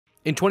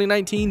In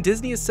 2019,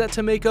 Disney is set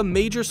to make a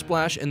major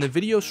splash in the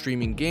video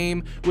streaming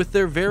game with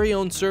their very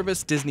own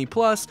service, Disney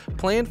Plus,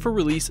 planned for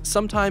release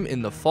sometime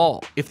in the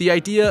fall. If the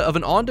idea of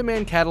an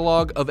on-demand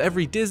catalog of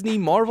every Disney,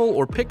 Marvel,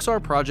 or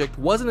Pixar project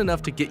wasn't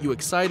enough to get you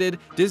excited,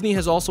 Disney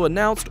has also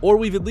announced, or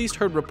we've at least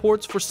heard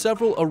reports, for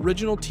several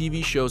original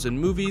TV shows and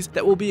movies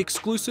that will be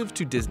exclusive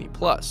to Disney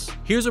Plus.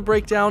 Here's a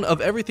breakdown of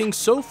everything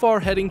so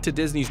far heading to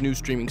Disney's new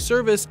streaming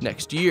service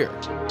next year.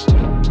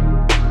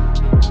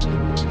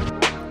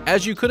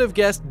 As you could have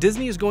guessed,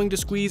 Disney is going to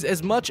squeeze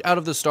as much out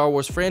of the Star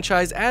Wars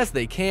franchise as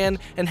they can,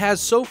 and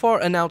has so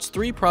far announced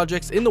 3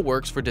 projects in the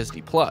works for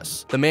Disney+.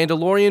 The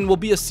Mandalorian will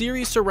be a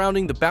series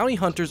surrounding the bounty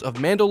hunters of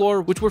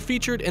Mandalore, which were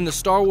featured in the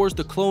Star Wars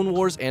The Clone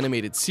Wars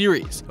animated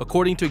series.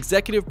 According to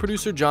executive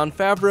producer Jon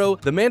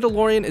Favreau, The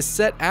Mandalorian is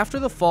set after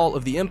the fall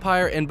of the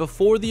Empire and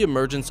before the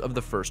emergence of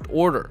the First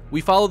Order. We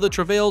follow the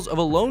travails of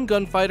a lone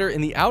gunfighter in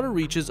the outer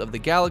reaches of the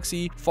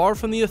galaxy, far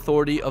from the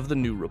authority of the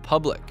New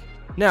Republic.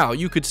 Now,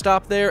 you could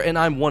stop there and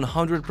I'm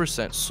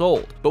 100%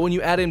 sold, but when you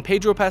add in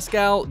Pedro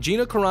Pascal,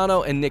 Gina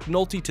Carano, and Nick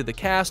Nolte to the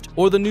cast,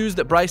 or the news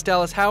that Bryce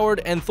Dallas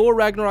Howard and Thor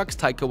Ragnarok's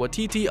Taika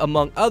Waititi,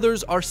 among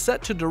others, are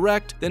set to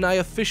direct, then I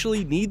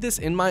officially need this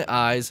in my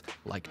eyes,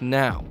 like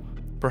now.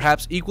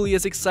 Perhaps equally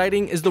as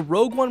exciting is the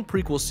Rogue One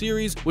prequel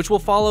series, which will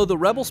follow the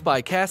rebel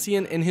spy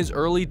Cassian in his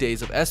early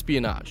days of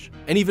espionage.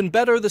 And even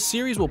better, the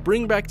series will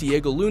bring back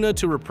Diego Luna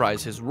to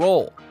reprise his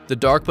role. The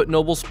dark but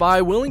noble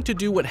spy willing to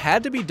do what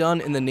had to be done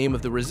in the name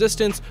of the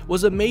Resistance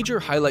was a major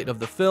highlight of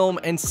the film,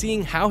 and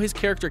seeing how his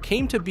character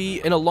came to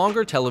be in a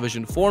longer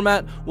television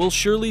format will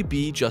surely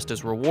be just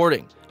as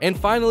rewarding. And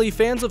finally,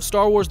 fans of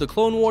Star Wars The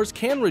Clone Wars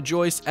can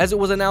rejoice, as it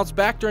was announced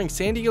back during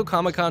San Diego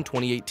Comic-Con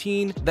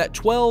 2018 that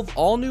 12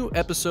 all-new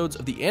episodes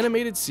of the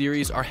animated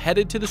series are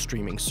headed to the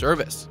streaming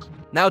service.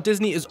 Now,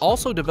 Disney is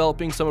also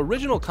developing some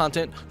original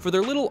content for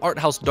their little art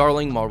house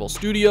darling Marvel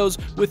Studios,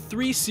 with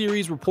 3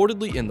 series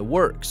reportedly in the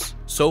works.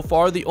 So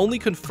far, the only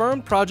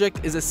confirmed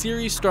project is a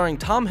series starring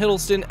Tom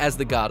Hiddleston as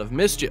the God of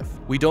Mischief.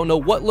 We don't know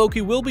what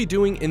Loki will be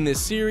doing in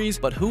this series,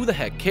 but who the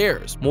heck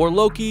cares? More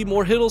Loki,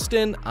 more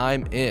Hiddleston,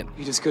 I'm in.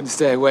 You just couldn't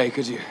stay away,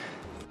 could you?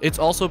 It's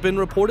also been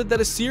reported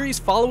that a series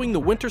following the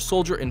Winter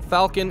Soldier and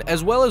Falcon,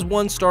 as well as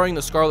one starring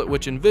the Scarlet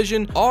Witch and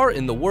Vision, are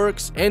in the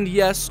works, and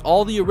yes,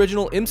 all the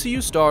original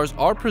MCU stars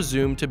are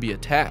presumed to be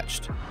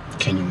attached.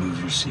 Can you move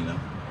your seat up?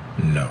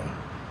 No.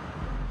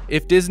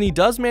 If Disney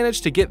does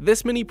manage to get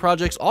this many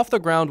projects off the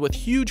ground with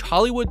huge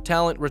Hollywood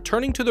talent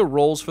returning to their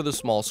roles for the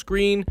small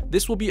screen,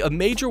 this will be a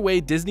major way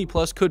Disney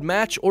Plus could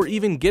match or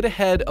even get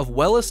ahead of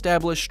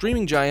well-established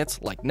streaming giants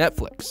like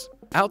Netflix.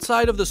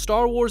 Outside of the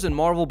Star Wars and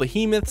Marvel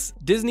behemoths,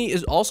 Disney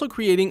is also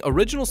creating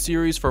original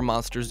series for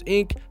Monsters,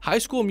 Inc., High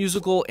School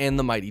Musical, and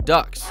The Mighty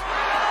Ducks.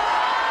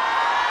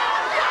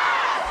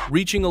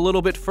 Reaching a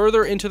little bit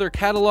further into their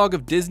catalog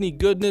of Disney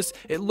goodness,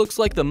 it looks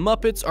like The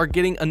Muppets are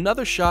getting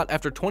another shot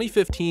after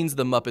 2015's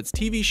The Muppets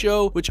TV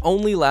show, which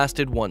only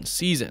lasted 1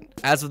 season.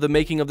 As of the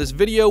making of this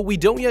video, we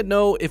don't yet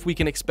know if we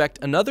can expect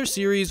another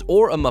series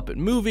or a Muppet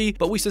movie,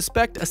 but we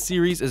suspect a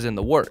series is in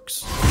the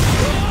works.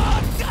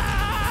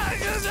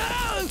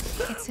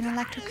 It's an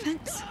electric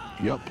fence.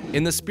 Yup.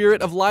 In the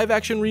spirit of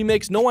live-action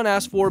remakes no one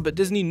asked for but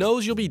Disney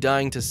knows you'll be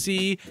dying to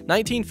see,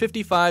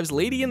 1955's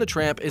Lady and the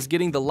Tramp is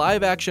getting the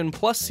live-action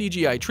plus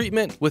CGI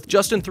treatment, with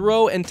Justin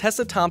Theroux and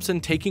Tessa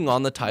Thompson taking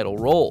on the title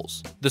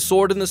roles. The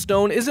Sword in the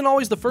Stone isn't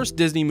always the first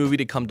Disney movie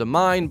to come to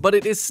mind, but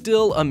it is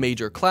still a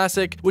major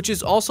classic, which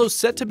is also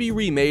set to be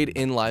remade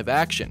in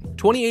live-action.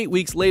 28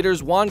 weeks later,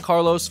 Juan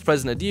Carlos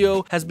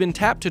Fresnadillo has been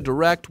tapped to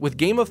direct, with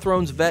Game of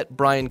Thrones vet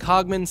Brian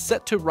Cogman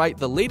set to write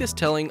the latest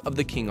telling of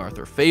the King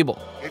Arthur fable.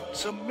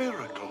 It's a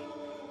miracle,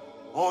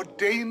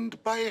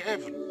 ordained by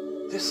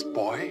heaven. This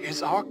boy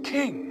is our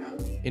king.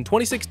 In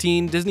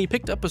 2016, Disney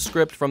picked up a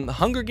script from The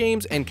Hunger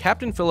Games and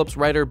Captain Phillips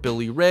writer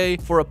Billy Ray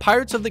for a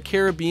Pirates of the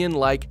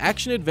Caribbean-like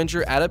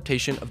action-adventure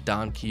adaptation of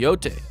Don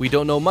Quixote. We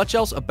don't know much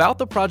else about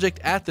the project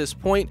at this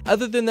point,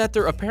 other than that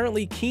they're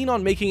apparently keen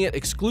on making it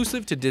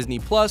exclusive to Disney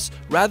Plus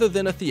rather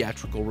than a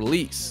theatrical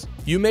release.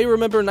 You may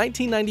remember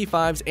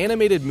 1995's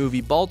animated movie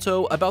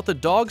Balto, about the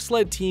dog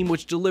sled team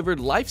which delivered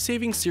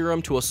life-saving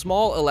serum to a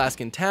small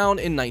Alaskan town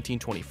in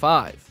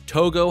 1925.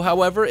 Togo,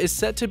 however, is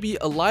set to be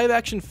a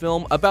live-action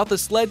film about the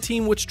sled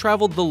team which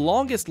traveled the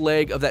longest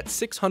leg of that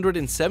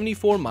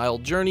 674-mile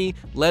journey,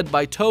 led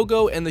by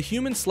Togo and the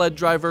human sled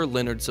driver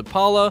Leonard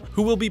Sapala,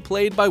 who will be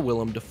played by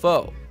Willem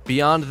Dafoe.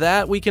 Beyond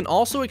that, we can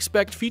also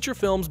expect feature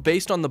films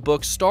based on the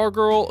book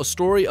Stargirl, a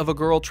story of a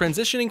girl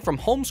transitioning from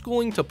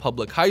homeschooling to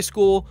public high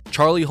school,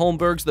 Charlie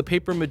Holmberg's The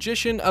Paper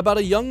Magician, about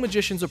a young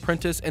magician's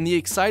apprentice and the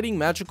exciting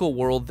magical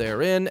world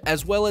therein,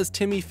 as well as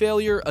Timmy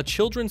Failure, a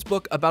children's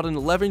book about an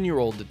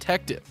 11-year-old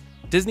detective.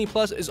 Disney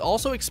Plus is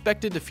also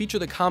expected to feature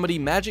the comedy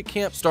Magic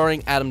Camp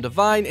starring Adam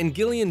Devine and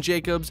Gillian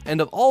Jacobs, and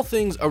of all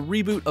things, a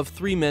reboot of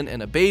 3 Men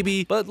and a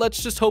Baby, but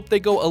let's just hope they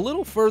go a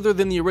little further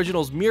than the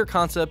original's mere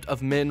concept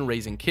of men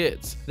raising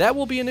kids. That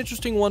will be an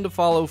interesting one to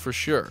follow for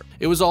sure.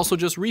 It was also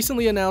just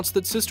recently announced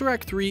that Sister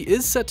Act 3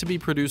 is set to be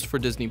produced for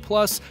Disney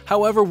Plus,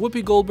 however,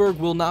 Whoopi Goldberg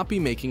will not be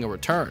making a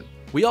return.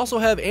 We also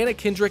have Anna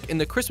Kendrick in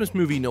the Christmas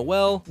movie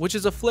Noel, which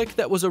is a flick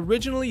that was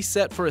originally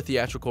set for a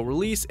theatrical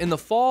release in the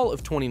fall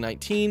of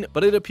 2019,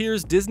 but it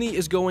appears Disney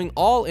is going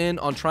all in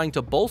on trying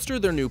to bolster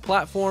their new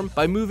platform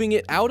by moving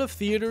it out of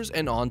theaters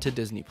and onto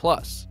Disney+.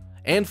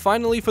 And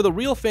finally, for the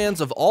real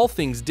fans of all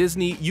things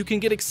Disney, you can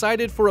get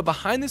excited for a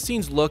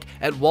behind-the-scenes look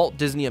at Walt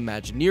Disney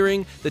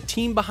Imagineering, the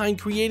team behind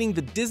creating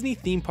the Disney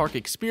theme park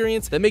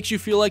experience that makes you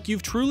feel like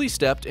you've truly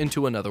stepped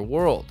into another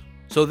world.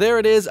 So there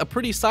it is, a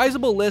pretty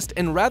sizable list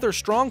and rather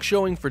strong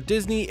showing for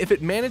Disney if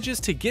it manages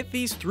to get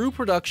these through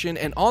production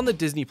and on the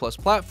Disney Plus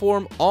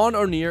platform on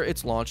or near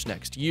its launch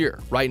next year.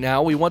 Right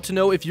now, we want to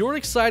know if you're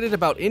excited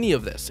about any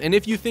of this and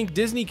if you think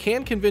Disney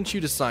can convince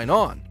you to sign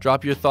on.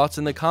 Drop your thoughts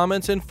in the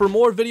comments, and for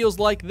more videos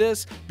like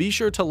this, be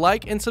sure to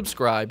like and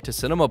subscribe to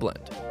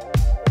CinemaBlend.